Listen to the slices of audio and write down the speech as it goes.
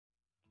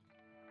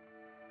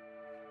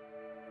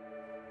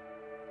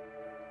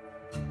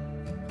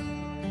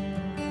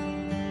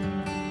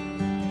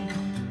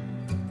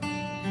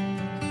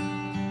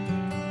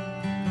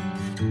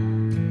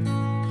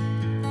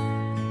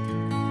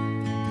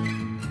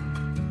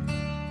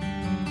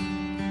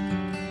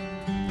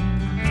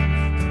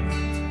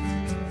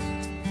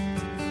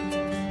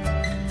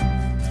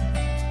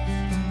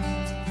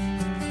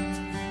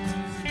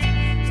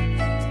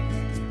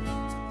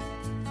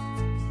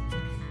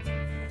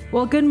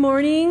Well, good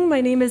morning.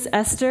 My name is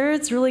Esther.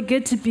 It's really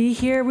good to be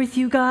here with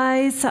you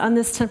guys on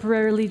this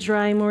temporarily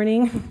dry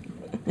morning.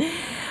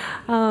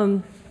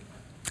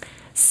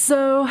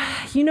 So,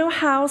 you know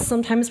how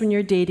sometimes when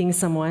you're dating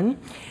someone,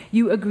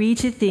 you agree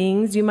to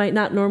things you might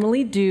not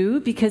normally do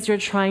because you're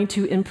trying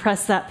to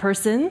impress that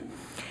person?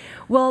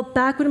 Well,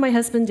 back when my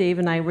husband Dave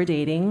and I were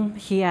dating,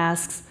 he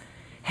asks,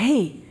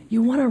 "Hey,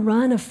 you want to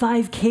run a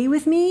 5K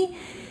with me?"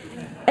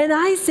 And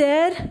I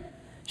said,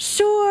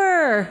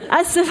 "Sure,"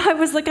 as if I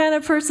was the kind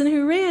of person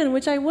who ran,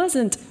 which I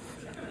wasn't.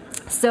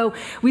 So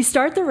we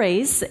start the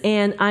race,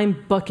 and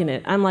I'm booking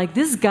it. I'm like,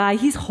 this guy,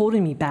 he's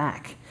holding me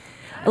back.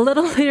 A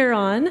little later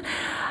on,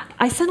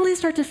 I suddenly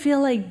start to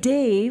feel like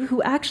Dave,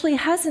 who actually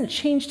hasn't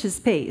changed his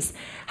pace,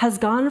 has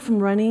gone from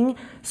running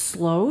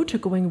slow to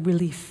going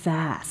really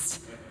fast.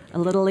 A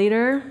little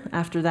later,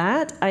 after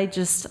that, I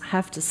just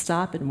have to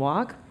stop and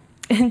walk.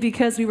 And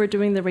because we were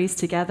doing the race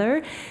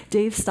together,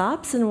 Dave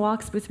stops and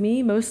walks with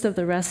me most of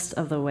the rest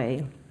of the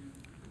way.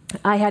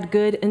 I had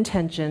good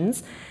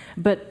intentions,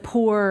 but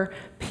poor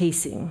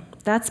pacing.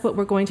 That's what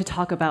we're going to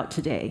talk about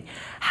today.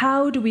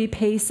 How do we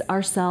pace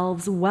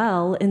ourselves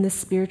well in the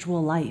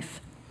spiritual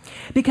life?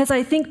 Because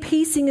I think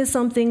pacing is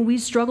something we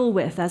struggle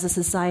with as a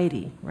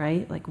society,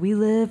 right? Like we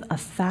live a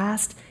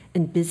fast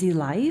and busy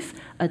life,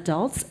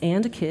 adults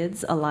and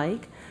kids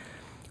alike.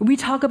 We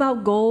talk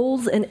about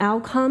goals and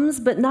outcomes,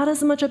 but not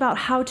as much about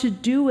how to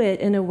do it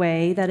in a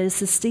way that is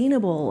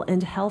sustainable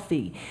and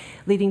healthy,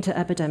 leading to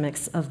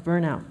epidemics of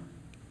burnout.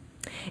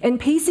 And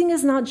pacing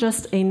is not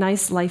just a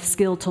nice life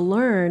skill to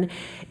learn,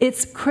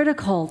 it's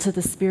critical to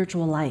the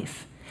spiritual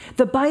life.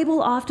 The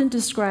Bible often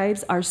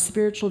describes our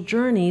spiritual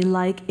journey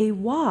like a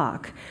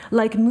walk,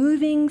 like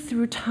moving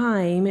through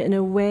time in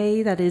a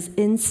way that is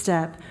in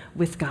step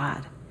with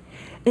God.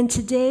 And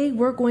today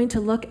we're going to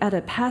look at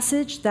a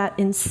passage that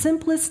in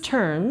simplest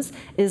terms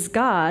is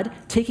God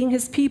taking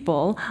his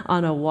people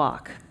on a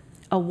walk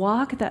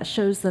that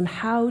shows them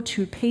how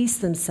to pace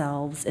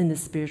themselves in the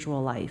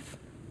spiritual life.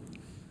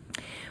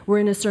 We're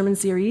in a sermon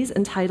series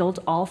entitled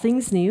All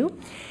Things New,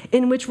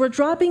 in which we're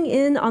dropping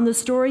in on the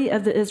story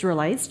of the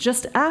Israelites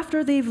just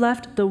after they've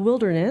left the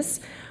wilderness,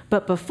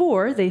 but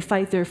before they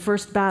fight their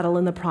first battle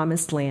in the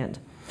Promised Land.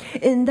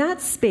 In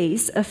that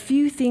space, a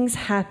few things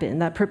happen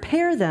that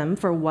prepare them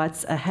for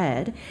what's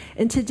ahead,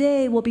 and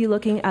today we'll be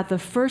looking at the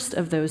first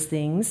of those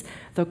things,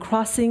 the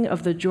crossing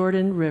of the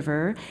Jordan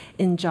River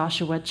in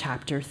Joshua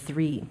chapter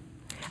 3.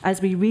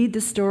 As we read the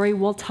story,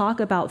 we'll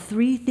talk about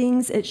three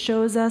things it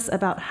shows us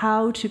about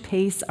how to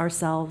pace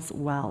ourselves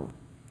well.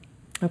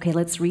 Okay,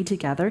 let's read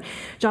together.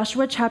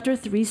 Joshua chapter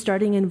 3,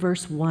 starting in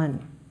verse 1.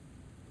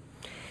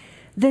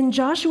 Then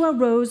Joshua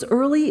rose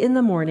early in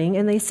the morning,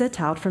 and they set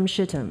out from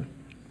Shittim.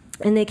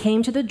 And they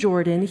came to the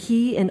Jordan,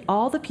 he and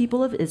all the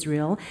people of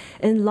Israel,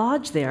 and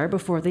lodged there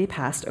before they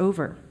passed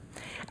over.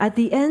 At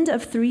the end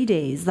of 3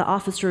 days, the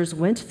officers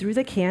went through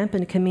the camp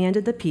and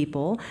commanded the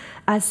people,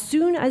 "As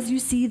soon as you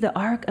see the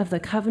ark of the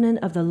covenant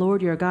of the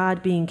Lord your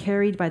God being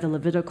carried by the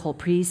Levitical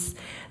priests,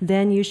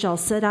 then you shall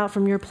set out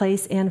from your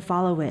place and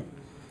follow it.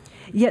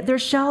 Yet there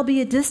shall be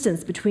a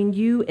distance between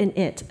you and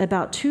it,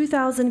 about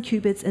 2,000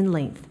 cubits in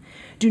length.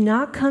 Do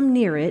not come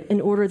near it in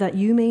order that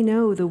you may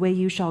know the way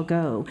you shall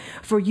go,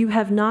 for you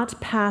have not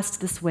passed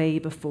this way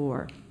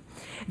before."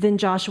 Then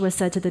Joshua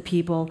said to the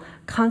people,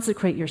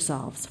 "Consecrate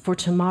yourselves, for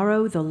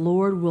tomorrow the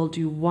Lord will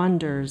do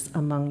wonders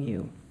among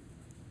you."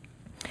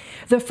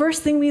 The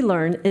first thing we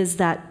learn is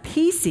that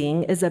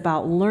pacing is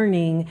about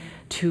learning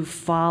to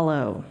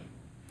follow.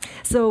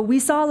 So we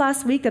saw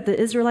last week that the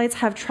Israelites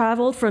have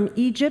traveled from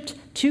Egypt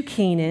to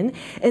Canaan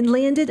and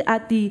landed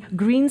at the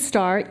Green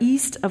Star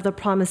east of the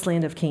Promised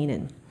Land of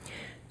Canaan.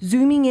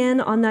 Zooming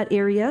in on that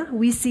area,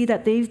 we see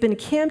that they've been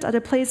camped at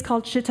a place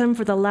called Shittim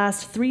for the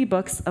last 3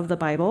 books of the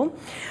Bible,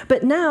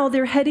 but now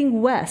they're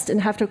heading west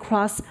and have to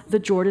cross the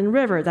Jordan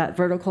River, that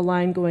vertical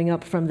line going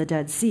up from the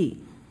Dead Sea.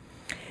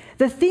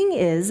 The thing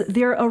is,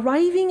 they're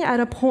arriving at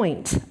a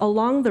point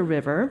along the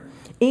river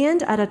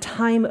and at a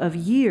time of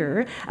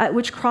year at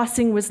which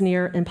crossing was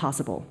near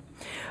impossible.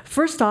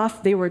 First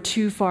off, they were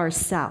too far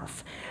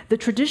south. The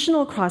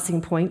traditional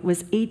crossing point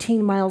was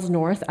 18 miles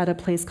north at a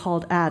place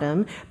called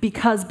Adam,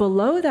 because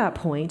below that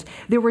point,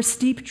 there were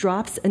steep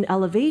drops in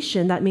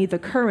elevation that made the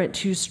current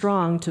too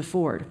strong to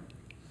ford.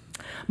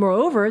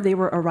 Moreover, they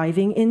were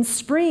arriving in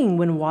spring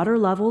when water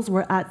levels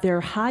were at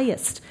their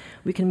highest.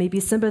 We can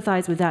maybe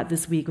sympathize with that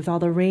this week with all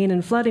the rain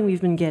and flooding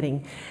we've been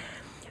getting.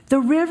 The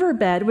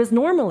riverbed was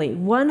normally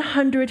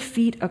 100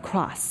 feet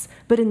across,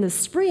 but in the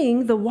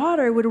spring, the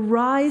water would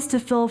rise to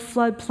fill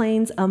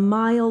floodplains a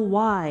mile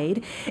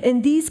wide,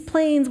 and these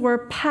plains were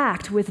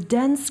packed with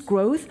dense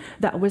growth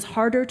that was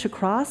harder to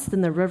cross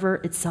than the river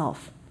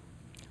itself.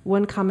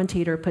 One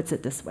commentator puts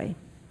it this way: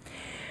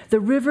 the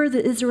river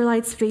the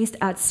Israelites faced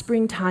at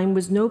springtime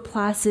was no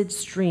placid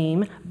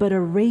stream, but a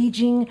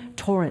raging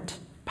torrent,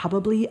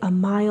 probably a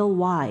mile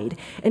wide,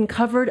 and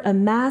covered a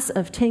mass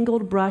of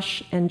tangled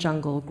brush and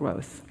jungle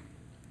growth.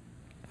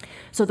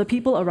 So the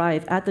people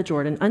arrive at the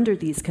Jordan under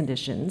these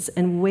conditions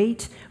and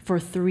wait for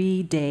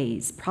 3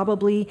 days,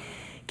 probably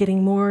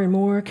getting more and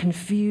more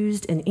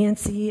confused and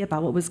antsy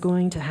about what was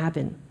going to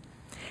happen.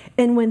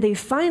 And when they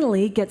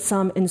finally get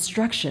some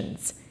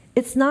instructions,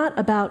 it's not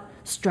about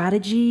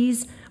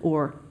strategies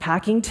or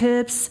packing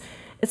tips.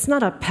 It's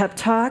not a pep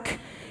talk.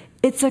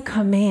 It's a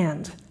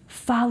command.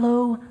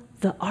 Follow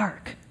the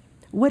ark.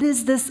 What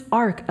is this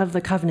Ark of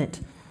the Covenant?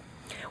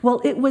 Well,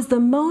 it was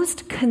the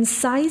most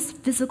concise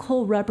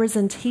physical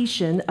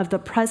representation of the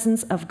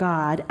presence of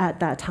God at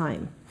that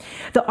time.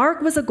 The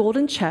ark was a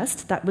golden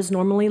chest that was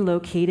normally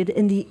located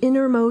in the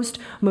innermost,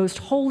 most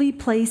holy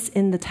place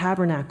in the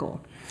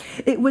tabernacle.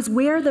 It was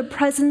where the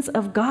presence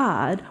of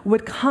God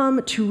would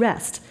come to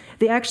rest.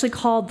 They actually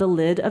called the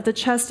lid of the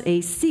chest a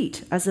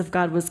seat, as if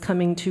God was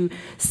coming to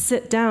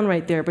sit down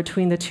right there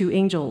between the two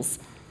angels.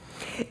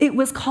 It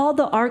was called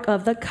the Ark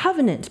of the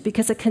Covenant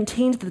because it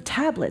contained the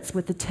tablets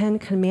with the 10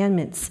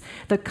 Commandments,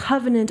 the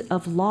covenant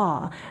of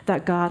law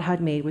that God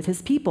had made with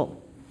his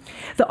people.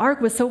 The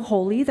ark was so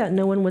holy that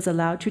no one was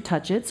allowed to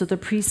touch it, so the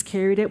priests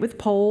carried it with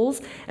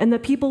poles, and the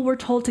people were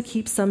told to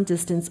keep some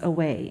distance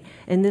away,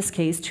 in this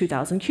case,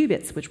 2,000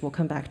 cubits, which we'll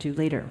come back to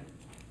later.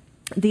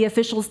 The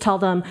officials tell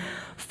them,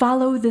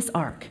 follow this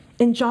ark.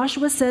 And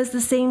Joshua says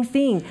the same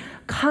thing,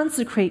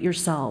 consecrate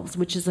yourselves,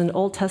 which is an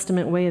Old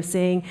Testament way of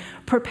saying,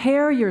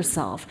 prepare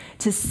yourself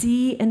to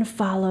see and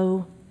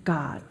follow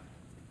God.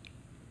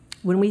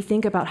 When we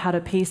think about how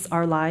to pace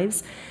our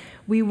lives,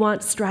 we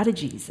want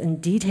strategies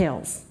and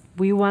details.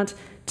 We want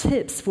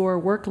tips for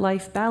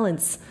work-life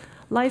balance,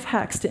 life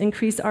hacks to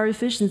increase our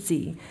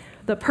efficiency,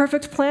 the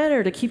perfect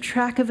planner to keep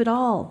track of it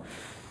all.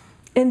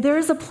 And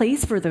there's a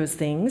place for those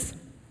things.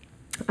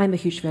 I'm a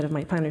huge fan of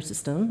my planner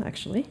system,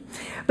 actually.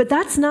 But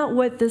that's not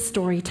what this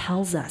story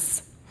tells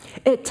us.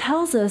 It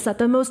tells us that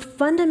the most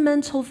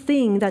fundamental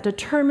thing that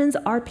determines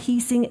our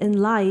pacing in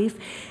life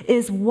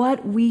is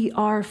what we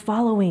are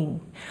following.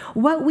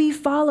 What we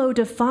follow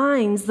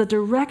defines the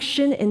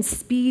direction and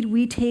speed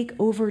we take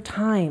over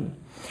time.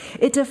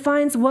 It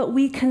defines what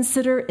we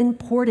consider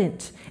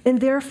important, and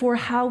therefore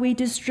how we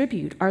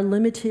distribute our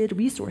limited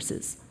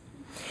resources.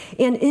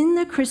 And in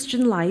the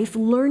Christian life,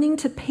 learning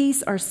to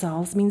pace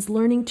ourselves means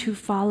learning to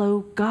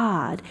follow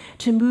God,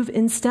 to move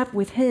in step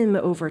with him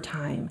over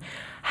time.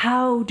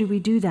 How do we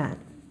do that?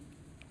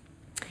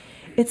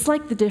 It's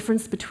like the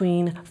difference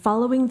between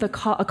following a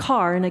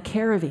car in a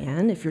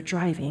caravan, if you're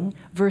driving,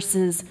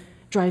 versus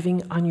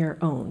driving on your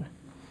own.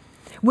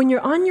 When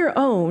you're on your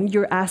own,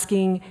 you're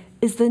asking,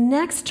 is the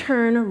next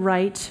turn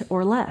right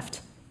or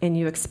left? And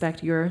you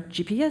expect your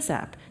GPS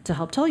app to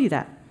help tell you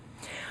that.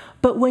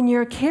 But when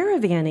you're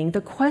caravanning,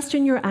 the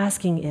question you're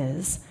asking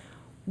is,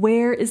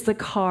 where is the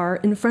car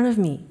in front of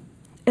me?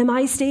 Am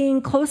I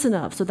staying close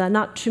enough so that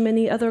not too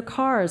many other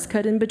cars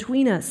cut in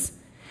between us?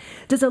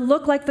 Does it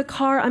look like the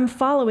car I'm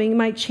following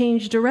might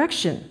change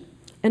direction?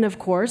 And of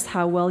course,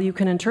 how well you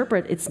can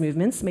interpret its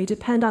movements may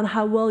depend on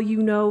how well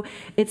you know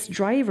its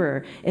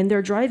driver and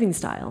their driving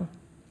style.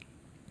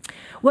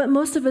 What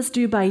most of us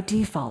do by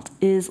default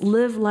is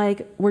live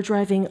like we're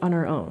driving on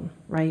our own,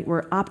 right?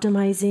 We're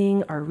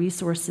optimizing our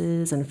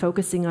resources and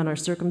focusing on our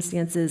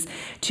circumstances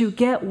to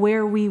get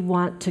where we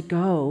want to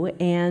go.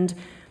 And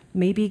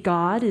maybe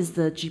God is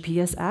the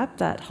GPS app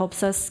that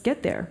helps us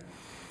get there.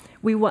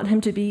 We want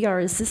him to be our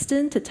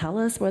assistant to tell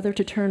us whether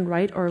to turn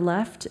right or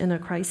left in a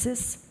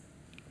crisis.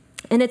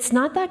 And it's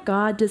not that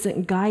God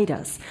doesn't guide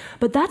us,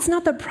 but that's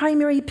not the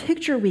primary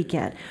picture we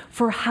get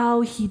for how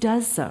he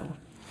does so.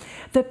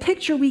 The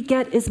picture we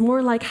get is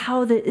more like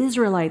how the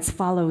Israelites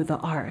follow the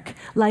ark,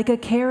 like a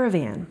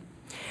caravan.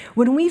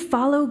 When we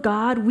follow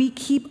God, we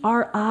keep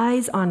our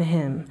eyes on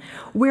him.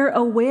 We're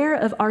aware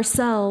of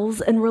ourselves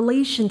in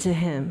relation to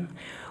him.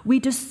 We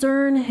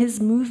discern his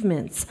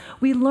movements.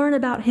 We learn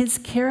about his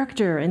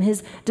character and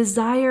his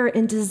desire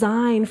and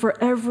design for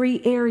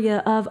every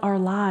area of our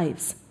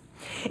lives.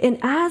 And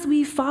as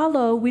we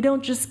follow, we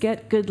don't just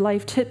get good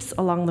life tips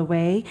along the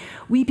way.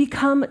 We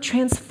become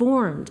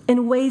transformed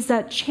in ways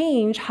that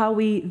change how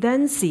we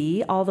then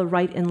see all the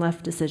right and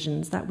left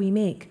decisions that we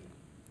make.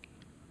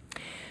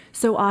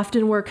 So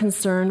often we're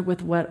concerned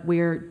with what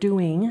we're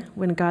doing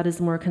when God is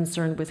more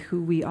concerned with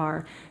who we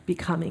are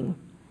becoming.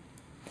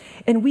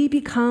 And we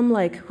become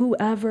like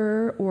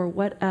whoever or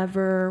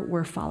whatever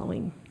we're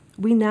following.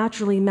 We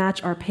naturally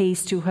match our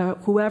pace to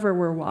whoever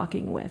we're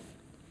walking with.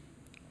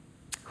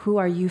 Who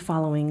are you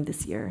following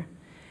this year?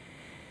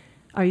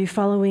 Are you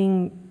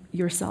following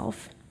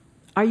yourself?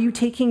 Are you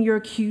taking your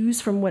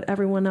cues from what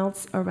everyone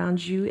else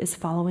around you is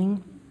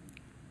following?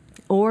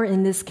 Or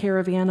in this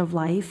caravan of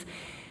life,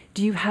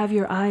 do you have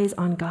your eyes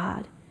on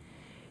God?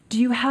 Do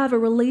you have a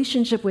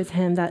relationship with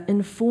him that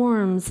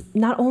informs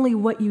not only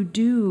what you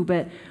do,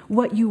 but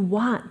what you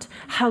want,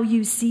 how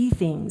you see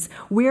things,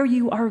 where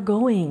you are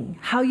going,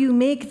 how you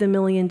make the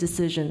million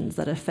decisions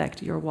that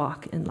affect your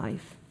walk in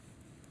life?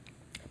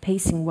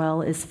 Pacing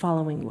well is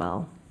following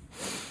well.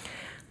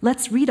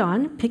 Let's read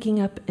on, picking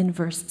up in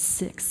verse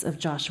 6 of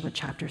Joshua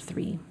chapter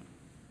 3.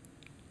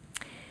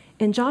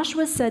 And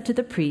Joshua said to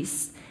the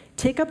priests,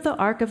 "Take up the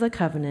ark of the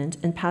covenant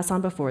and pass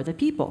on before the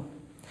people."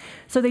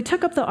 So they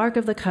took up the ark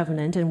of the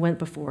covenant and went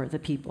before the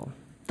people.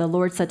 The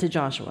Lord said to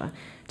Joshua,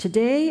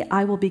 "Today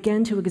I will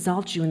begin to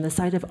exalt you in the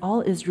sight of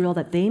all Israel,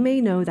 that they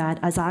may know that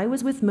as I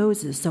was with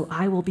Moses, so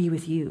I will be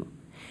with you.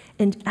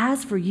 And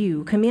as for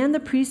you, command the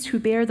priests who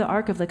bear the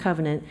ark of the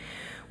covenant,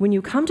 when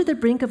you come to the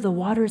brink of the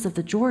waters of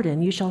the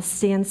Jordan, you shall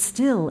stand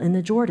still in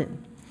the Jordan."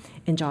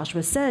 And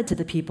Joshua said to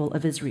the people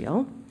of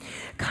Israel,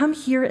 "Come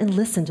here and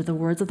listen to the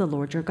words of the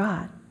Lord your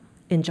God."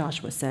 And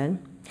Joshua said,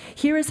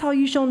 "Here is how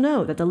you shall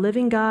know that the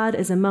living God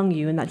is among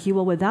you, and that he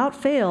will without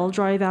fail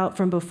drive out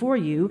from before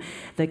you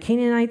the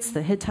Canaanites,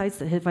 the Hittites,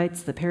 the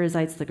Hivites, the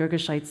Perizzites, the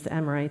Girgashites, the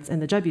Amorites,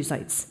 and the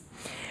Jebusites.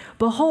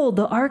 Behold,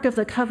 the ark of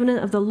the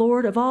covenant of the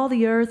Lord of all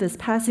the earth is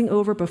passing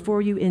over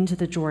before you into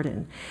the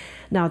Jordan.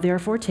 Now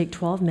therefore take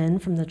 12 men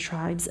from the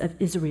tribes of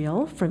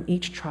Israel, from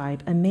each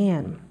tribe a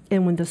man.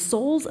 And when the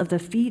soles of the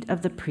feet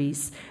of the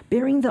priests,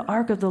 bearing the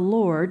ark of the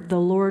Lord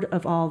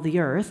of all the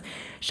earth,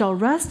 shall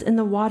rest in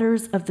the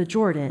waters of the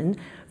Jordan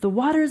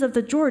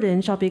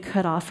shall be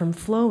cut off from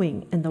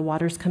flowing, and the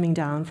waters coming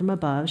down from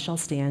above shall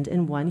stand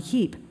in one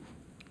heap.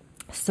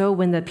 So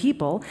when the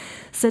people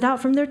set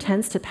out from their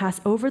tents to pass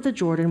over the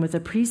Jordan with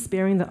the priests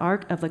bearing the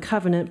ark of the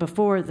covenant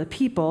before the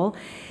people,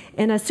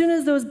 and as soon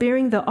as those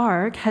bearing the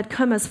ark had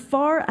come as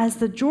far as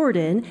the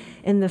Jordan,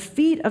 and the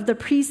feet of the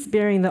priests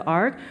bearing the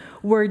ark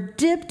were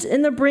dipped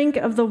in the brink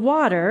of the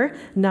water,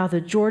 now the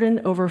Jordan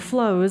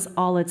overflows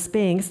all its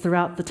banks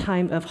throughout the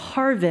time of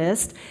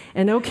harvest.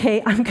 And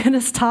okay, I'm going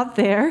to stop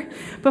there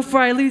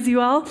before I lose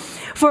you all.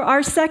 For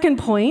our second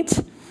point,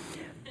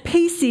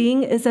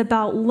 pacing is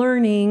about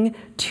learning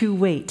to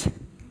wait.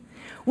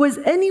 Was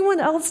anyone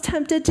else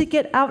tempted to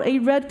get out a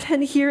red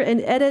pen here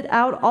and edit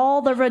out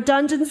all the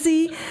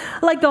redundancy?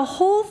 Like the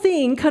whole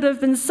thing could have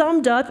been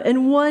summed up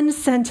in one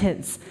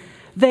sentence.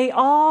 They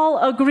all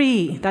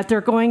agree that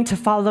they're going to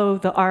follow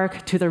the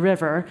ark to the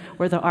river,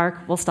 where the ark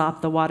will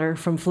stop the water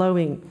from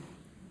flowing.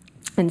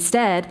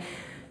 Instead,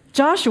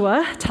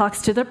 Joshua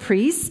talks to the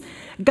priests.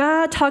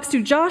 God talks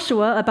to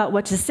Joshua about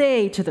what to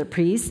say to the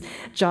priests.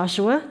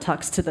 Joshua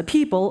talks to the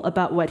people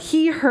about what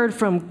he heard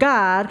from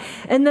God.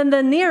 And then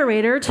the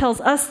narrator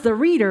tells us, the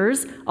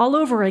readers, all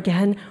over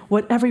again,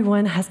 what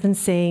everyone has been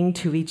saying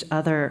to each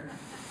other.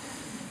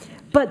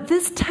 But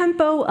this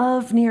tempo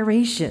of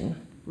narration,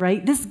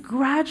 right, this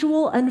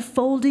gradual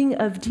unfolding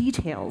of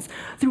details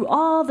through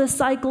all the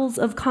cycles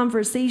of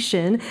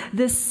conversation,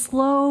 this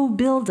slow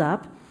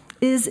buildup,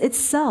 is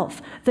itself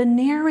the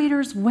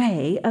narrator's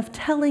way of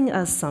telling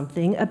us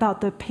something about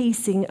the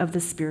pacing of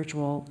the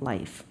spiritual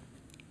life.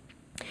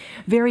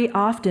 Very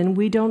often,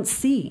 we don't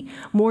see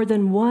more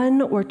than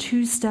 1 or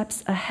 2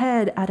 steps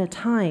ahead at a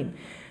time,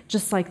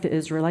 just like the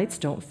Israelites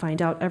don't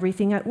find out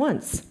everything at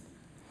once.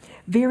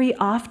 Very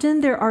often,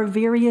 there are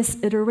various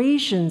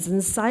iterations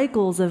and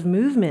cycles of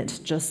movement,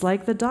 just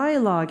like the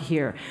dialogue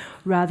here,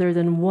 rather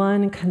than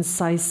one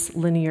concise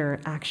linear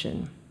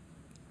action.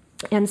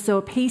 And so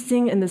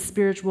pacing in the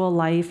spiritual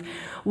life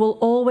will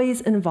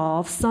always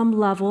involve some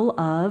level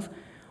of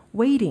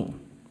waiting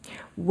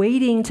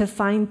to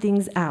find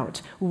things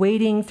out,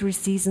 waiting through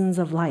seasons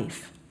of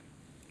life.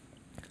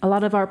 A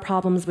lot of our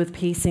problems with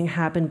pacing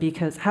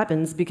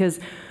happens because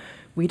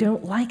we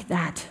don't like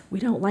that.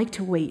 We don't like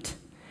to wait.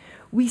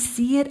 We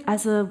see it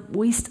as a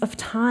waste of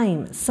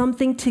time,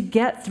 something to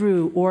get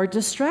through or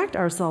distract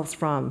ourselves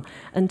from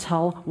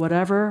until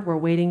whatever we're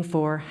waiting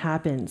for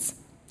happens.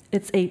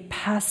 It's a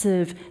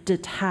passive,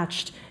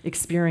 detached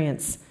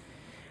experience.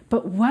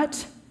 But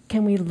what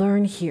can we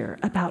learn here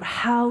about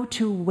how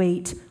to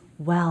wait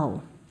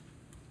well?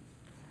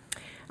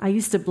 I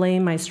used to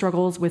blame my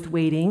struggles with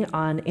waiting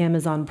on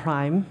Amazon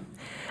Prime.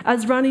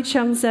 As Ronnie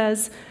Chang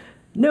says,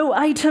 no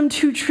item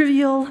too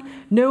trivial,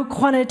 no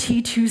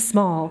quantity too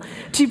small,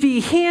 to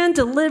be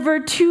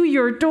hand-delivered to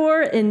your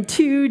door in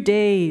 2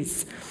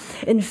 days.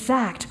 In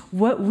fact,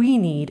 what we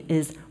need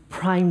is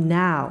Prime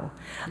Now.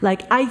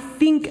 Like, I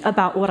think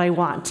about what I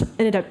want,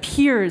 and it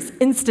appears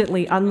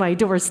instantly on my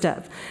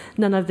doorstep.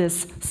 None of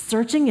this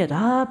searching it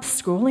up,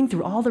 scrolling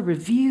through all the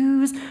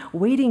reviews,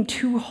 waiting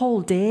 2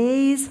 whole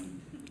days.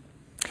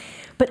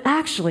 But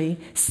actually,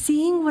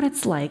 seeing what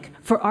it's like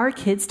for our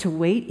kids to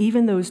wait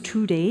even those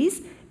 2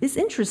 days is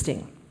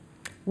interesting.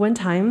 One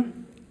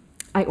time,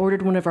 I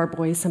ordered one of our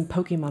boys some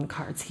Pokemon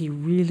cards he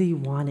really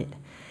wanted.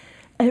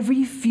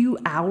 Every few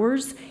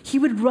hours, he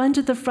would run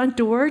to the front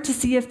door to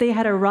see if they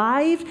had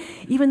arrived,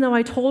 even though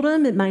I told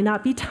him it might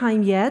not be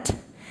time yet.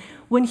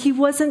 When he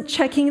wasn't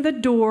checking the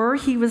door,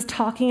 he was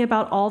talking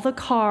about all the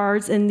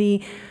cards in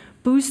the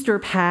booster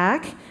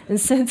pack. And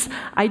since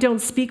I don't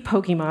speak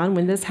Pokemon,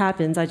 when this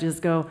happens, I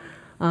just go,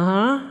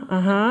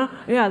 yeah,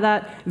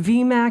 that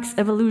VMAX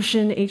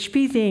Evolution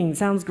HP thing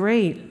sounds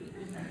great.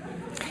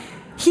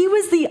 He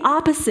was the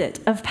opposite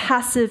of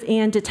passive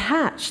and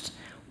detached.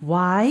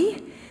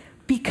 Why?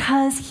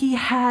 Because he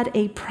had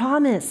a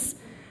promise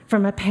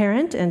from a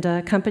parent and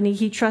a company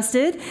he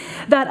trusted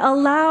that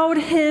allowed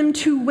him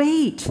to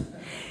wait.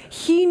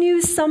 He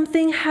knew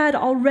something had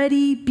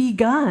already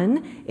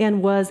begun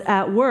and was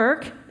at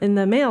work in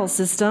the mail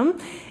system,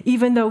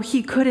 even though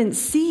he couldn't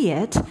see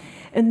it,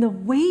 and the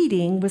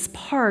waiting was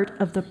part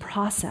of the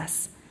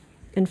process.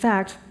 In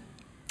fact,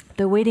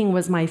 The waiting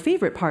was my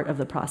favorite part of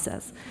the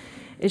process.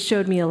 It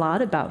showed me a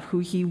lot about who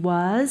he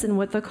was and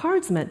what the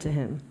cards meant to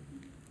him.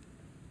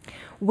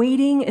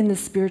 Waiting in the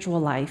spiritual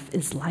life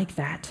is like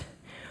that.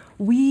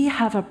 We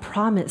have a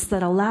promise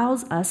that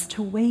allows us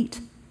to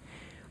wait.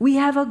 We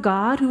have a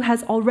God who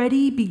has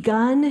already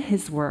begun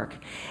his work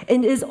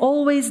and is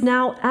always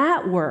now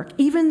at work,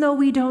 even though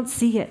we don't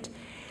see it.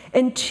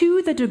 And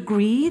to the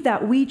degree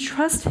that we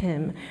trust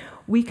him,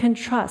 we can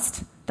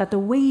trust that the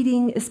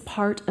waiting is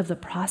part of the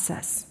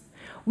process.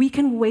 We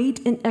can wait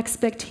in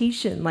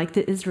expectation like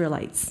the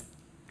Israelites.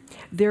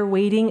 Their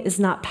waiting is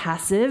not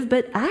passive,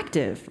 but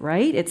active,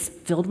 right? It's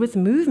filled with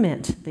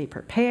movement. They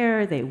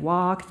prepare, they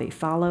walk, they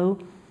follow.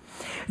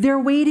 Their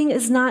waiting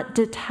is not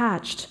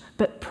detached,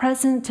 but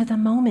present to the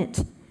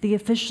moment. The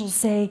officials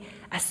say,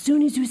 as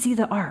soon as you see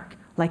the ark,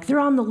 like they're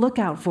on the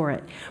lookout for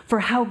it, for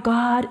how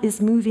God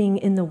is moving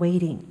in the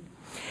waiting.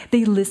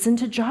 They listen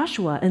to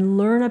Joshua and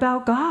learn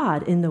about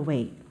God in the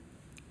wait.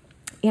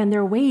 And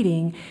their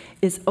waiting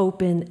is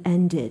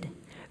open-ended.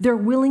 They're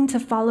willing to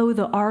follow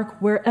the ark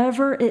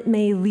wherever it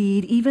may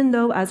lead, even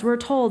though, as we're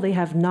told, they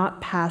have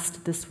not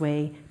passed this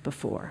way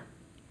before.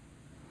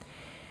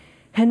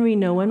 Henry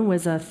Nouwen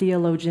was a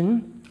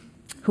theologian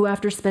who,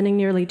 after spending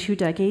nearly 2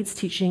 decades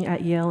teaching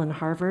at Yale and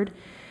Harvard,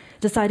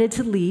 decided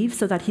to leave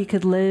so that he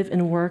could live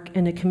and work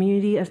in a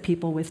community of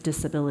people with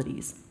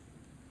disabilities.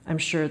 I'm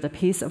sure the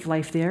pace of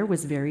life there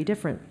was very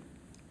different.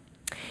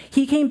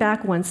 He came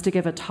back once to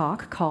give a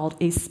talk called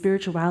A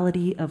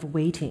Spirituality of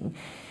Waiting,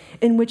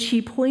 in which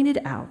he pointed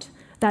out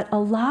that a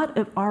lot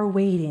of our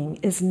waiting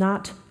is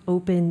not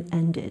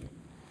open-ended.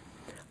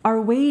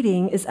 Our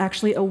waiting is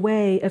actually a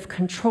way of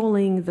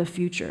controlling the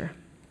future.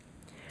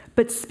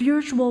 But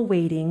spiritual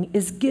waiting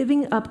is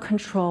giving up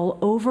control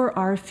over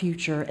our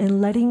future and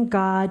letting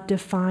God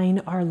define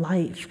our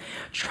life,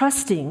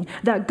 trusting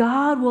that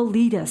God will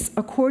lead us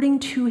according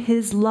to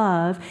his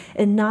love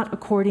and not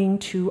according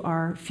to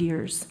our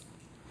fears.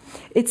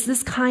 It's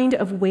this kind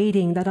of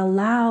waiting that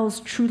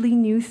allows truly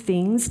new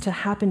things to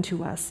happen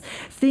to us,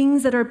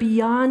 things that are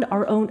beyond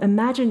our own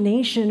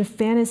imagination,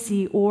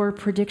 fantasy, or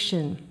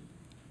prediction.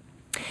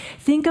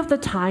 Think of the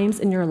times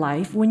in your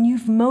life when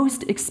you've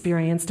most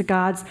experienced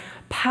God's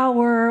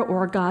power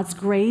or God's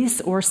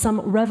grace or some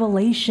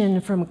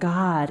revelation from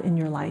God in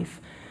your life.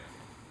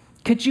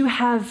 Could you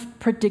have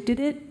predicted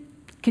it?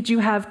 Could you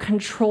have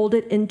controlled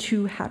it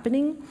into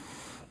happening?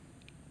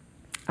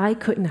 I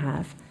couldn't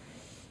have.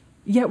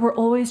 Yet we're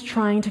always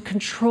trying to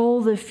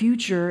control the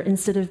future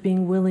instead of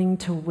being willing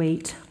to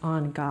wait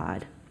on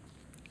God.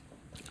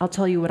 I'll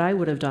tell you what I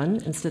would have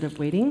done instead of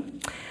waiting.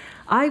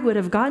 I would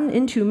have gotten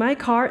into my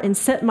car and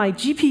set my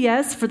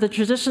GPS for the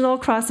traditional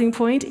crossing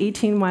point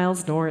 18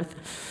 miles north.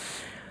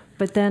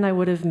 But then I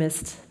would have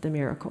missed the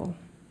miracle.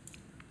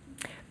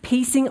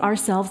 Pacing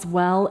ourselves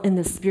well in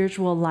the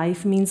spiritual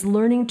life means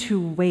learning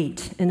to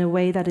wait in a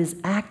way that is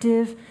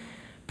active,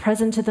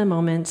 present to the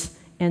moment,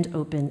 and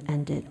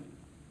open-ended.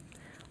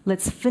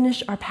 Let's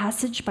finish our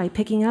passage by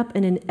picking up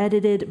in an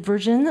edited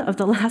version of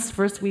the last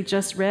verse we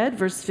just read,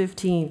 verse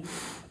 15.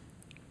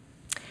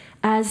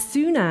 As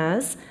soon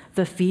as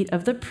the feet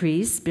of the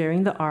priests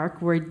bearing the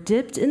ark were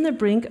dipped in the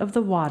brink of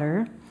the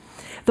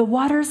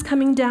waters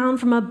coming down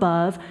from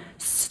above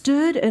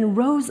stood and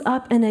rose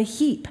up in a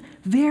heap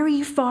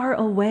very far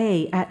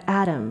away at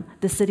Adam,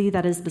 the city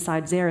that is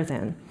beside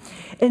Zarethan.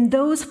 And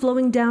those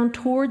flowing down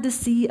toward the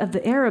sea of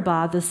the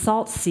Arabah, the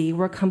salt sea,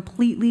 were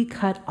completely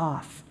cut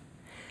off.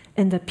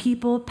 And the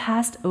people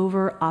passed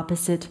over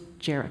opposite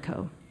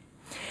Jericho.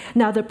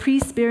 Now the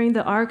priests bearing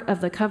the ark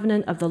of the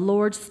covenant of the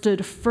Lord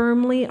stood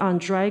firmly on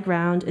dry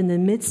ground in the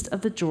midst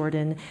of the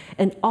Jordan,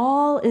 and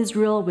all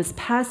Israel was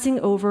passing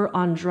over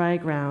on dry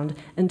ground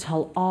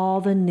until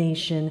all the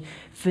nation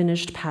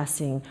finished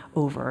passing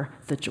over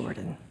the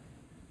Jordan.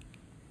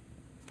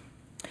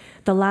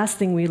 The last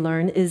thing we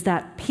learn is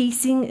that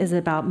pacing is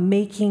about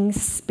making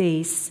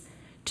space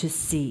to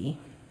see.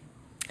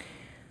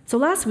 So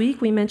last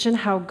week, we mentioned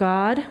how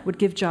God would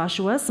give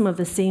Joshua some of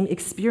the same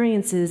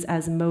experiences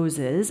as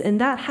Moses,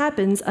 and that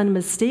happens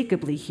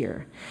unmistakably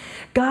here.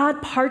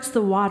 God parts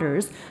the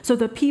waters so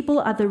the people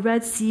at the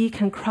Red Sea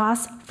can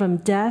cross from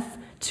death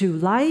to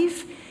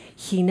life.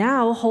 He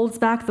now holds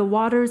back the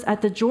waters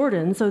at the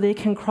Jordan so they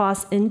can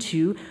cross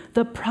into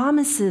the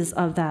promises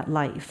of that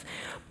life.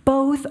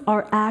 Both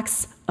are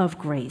acts of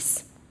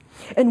grace.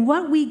 And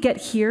what we get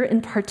here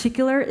in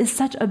particular is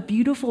such a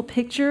beautiful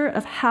picture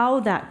of how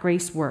that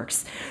grace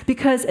works,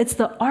 because it's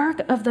the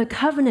Ark of the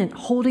Covenant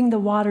holding the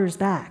waters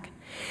back.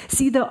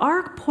 See, the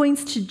Ark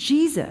points to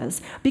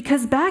Jesus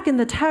because back in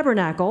the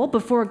tabernacle,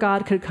 before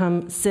God could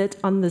come sit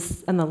on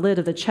the lid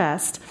of the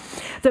chest,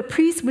 the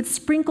priest would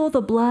sprinkle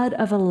the blood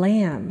of a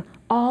lamb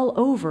all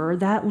over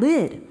that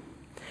lid.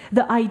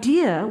 The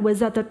idea was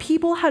that the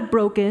people had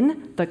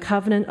broken the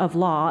covenant of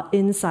law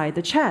inside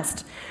the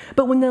chest.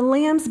 But when the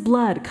lamb's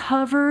blood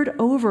covered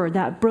over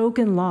that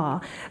broken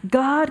law,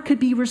 God could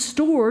be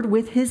restored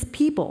with his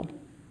people.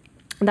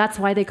 That's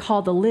why they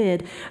call the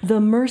lid the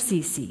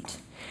mercy seat.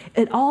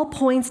 It all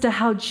points to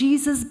how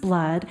Jesus'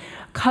 blood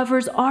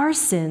covers our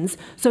sins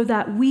so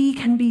that we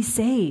can be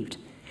saved.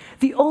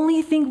 The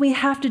only thing we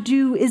have to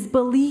do is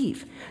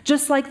believe,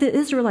 just like the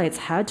Israelites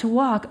had to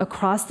walk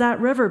across that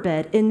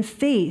riverbed in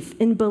faith,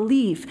 in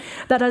belief,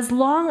 that as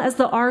long as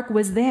the ark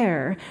was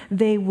there,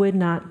 they would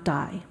not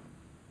die.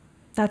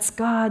 That's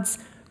God's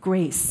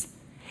grace.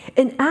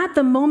 And at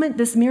the moment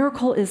this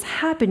miracle is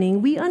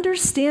happening, we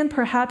understand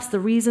perhaps the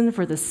reason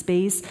for the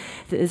space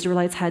the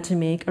Israelites had to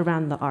make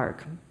around the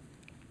ark.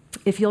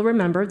 If you'll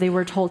remember, they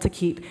were told to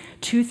keep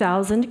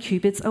 2,000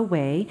 cubits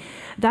away.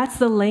 That's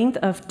the length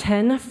of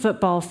 10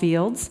 football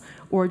fields,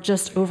 or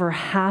just over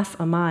half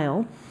a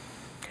mile.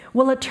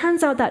 Well, it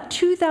turns out that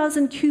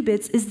 2,000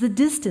 cubits is the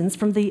distance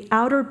from the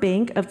outer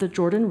bank of the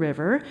Jordan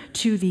River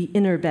to the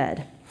inner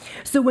bed.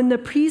 So when the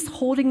priest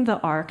holding the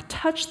ark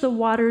touched the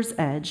water's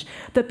edge,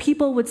 the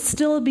people would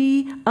still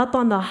be up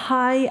on the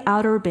high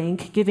outer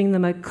bank, giving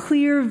them a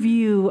clear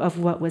view of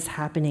what was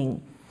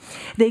happening.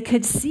 They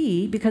could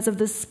see because of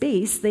the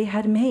space they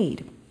had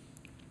made.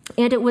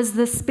 And it was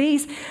the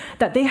space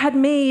that they had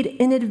made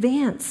in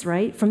advance,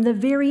 right, from the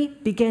very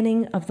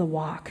beginning of the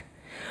walk.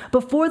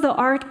 Before the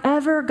ark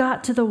ever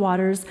got to the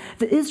waters,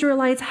 the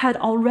Israelites had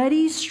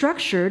already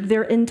structured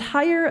their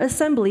entire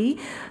assembly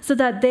so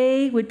that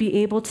they would be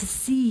able to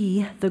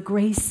see the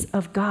grace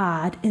of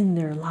God in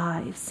their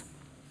lives.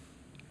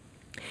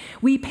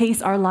 We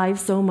pace our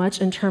lives so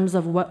much in terms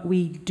of what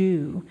we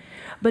do,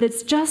 but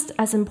it's just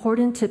as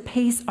important to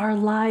pace our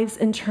lives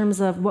in terms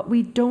of what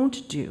we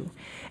don't do,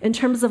 in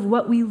terms of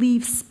what we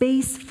leave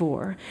space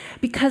for,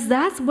 because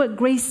that's what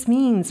grace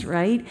means,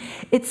 right?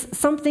 It's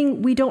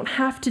something we don't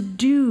have to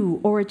do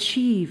or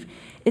achieve.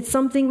 It's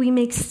something we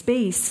make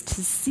space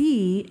to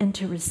see and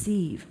to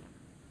receive.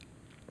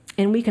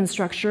 And we can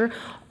structure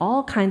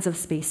all kinds of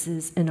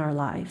spaces in our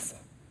lives.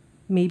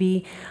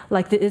 Maybe,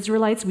 like the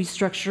Israelites, we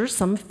structure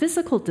some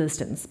physical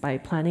distance by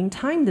planning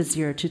time this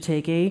year to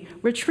take a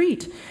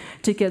retreat,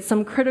 to get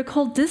some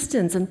critical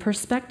distance and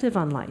perspective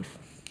on life.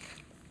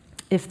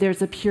 If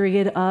there's a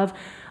period of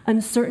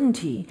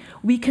uncertainty,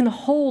 we can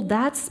hold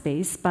that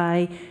space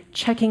by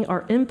checking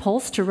our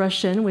impulse to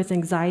rush in with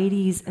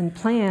anxieties and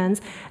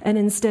plans and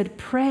instead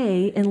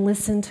pray and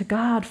listen to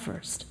God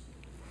first.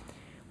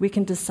 We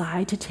can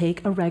decide to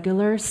take a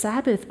regular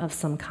Sabbath of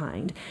some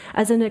kind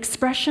as an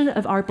expression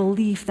of our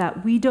belief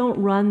that we don't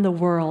run the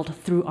world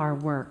through our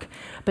work,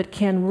 but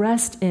can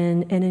rest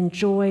in and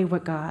enjoy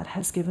what God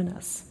has given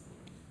us.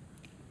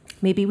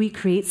 Maybe we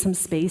create some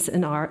space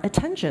in our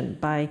attention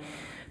by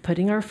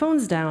putting our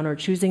phones down or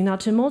choosing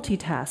not to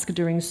multitask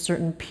during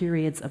certain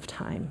periods of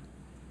time.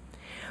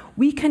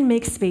 We can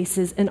make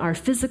spaces in our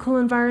physical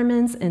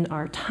environments, in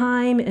our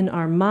time, in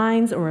our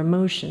minds or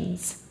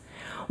emotions.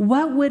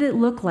 What would it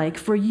look like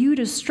for you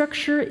to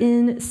structure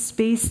in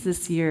space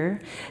this year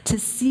to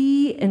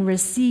see and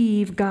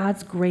receive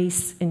God's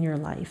grace in your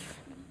life?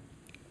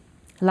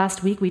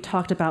 Last week, we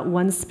talked about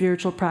one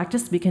spiritual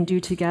practice we can do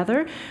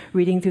together,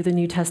 reading through the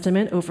New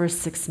Testament over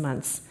 6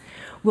 months.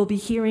 We'll be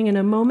hearing in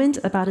a moment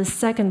about a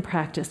second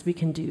practice we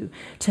can do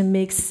to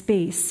make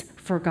space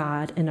for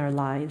God in our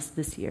lives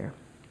this year.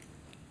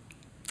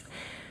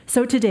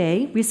 So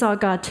today, we saw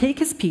God take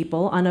his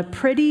people on a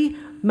pretty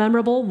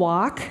memorable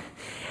walk,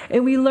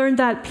 and we learned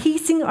that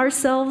pacing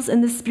ourselves in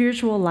the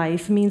spiritual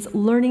life means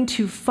learning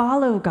to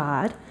follow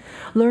God,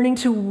 learning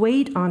to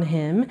wait on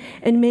him,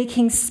 and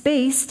making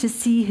space to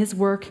see his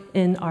work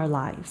in our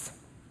lives.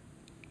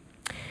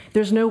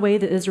 There's no way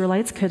the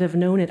Israelites could have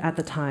known it at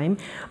the time,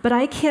 but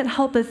I can't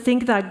help but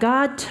think that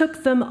God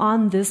took them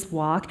on this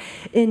walk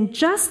in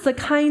just the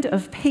kind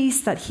of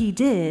pace that he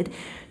did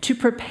to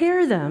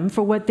prepare them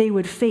for what they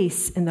would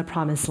face in the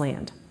Promised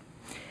Land.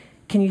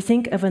 Can you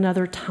think of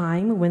another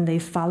time when they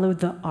followed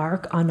the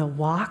ark on a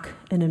walk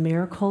and a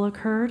miracle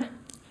occurred?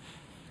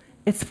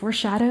 It's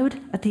foreshadowed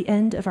at the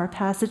end of our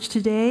passage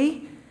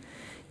today.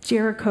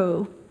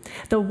 Jericho.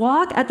 The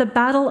walk at the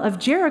Battle of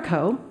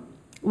Jericho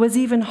was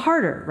even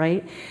harder,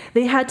 right?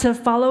 They had to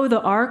follow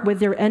the ark with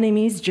their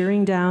enemies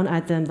jeering down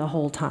at them the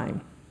whole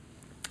time.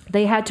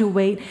 They had to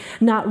wait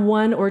not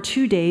 1 or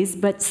 2 days,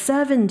 but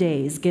 7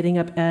 days, getting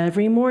up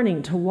every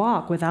morning to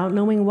walk without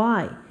knowing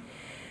why.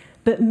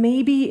 But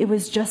maybe it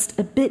was just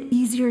a bit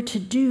easier to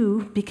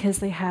do because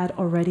they had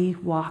already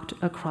walked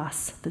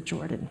across the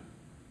Jordan.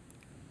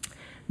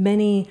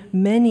 Many,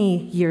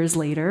 many years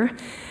later,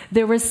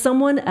 there was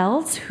someone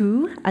else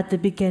who, at the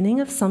beginning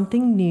of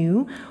something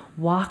new,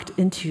 walked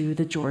into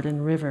the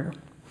Jordan River.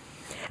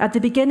 At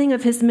the beginning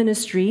of his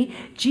ministry,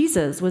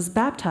 Jesus was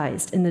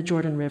baptized in the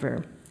Jordan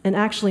River. And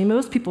actually,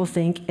 most people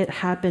think it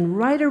happened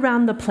right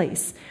around the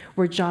place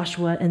where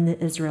Joshua and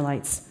the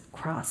Israelites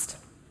crossed.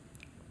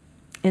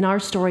 In our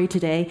story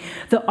today,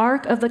 the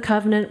Ark of the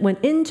Covenant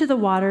went into the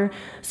water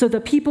so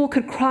the people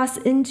could cross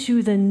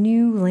into the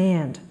new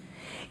land.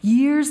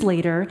 Years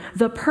later,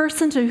 the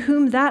person to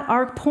whom that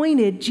ark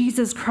pointed,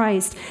 Jesus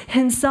Christ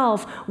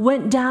himself,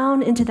 went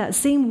down into that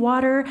same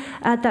water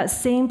at that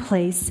same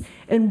place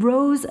and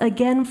rose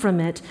again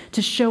from it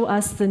to show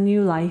us the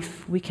new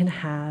life we can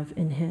have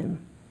in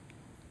him.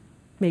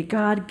 May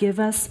God give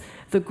us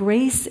the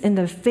grace and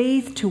the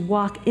faith to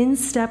walk in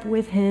step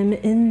with him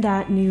in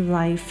that new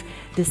life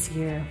this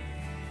year.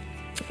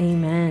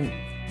 Amen.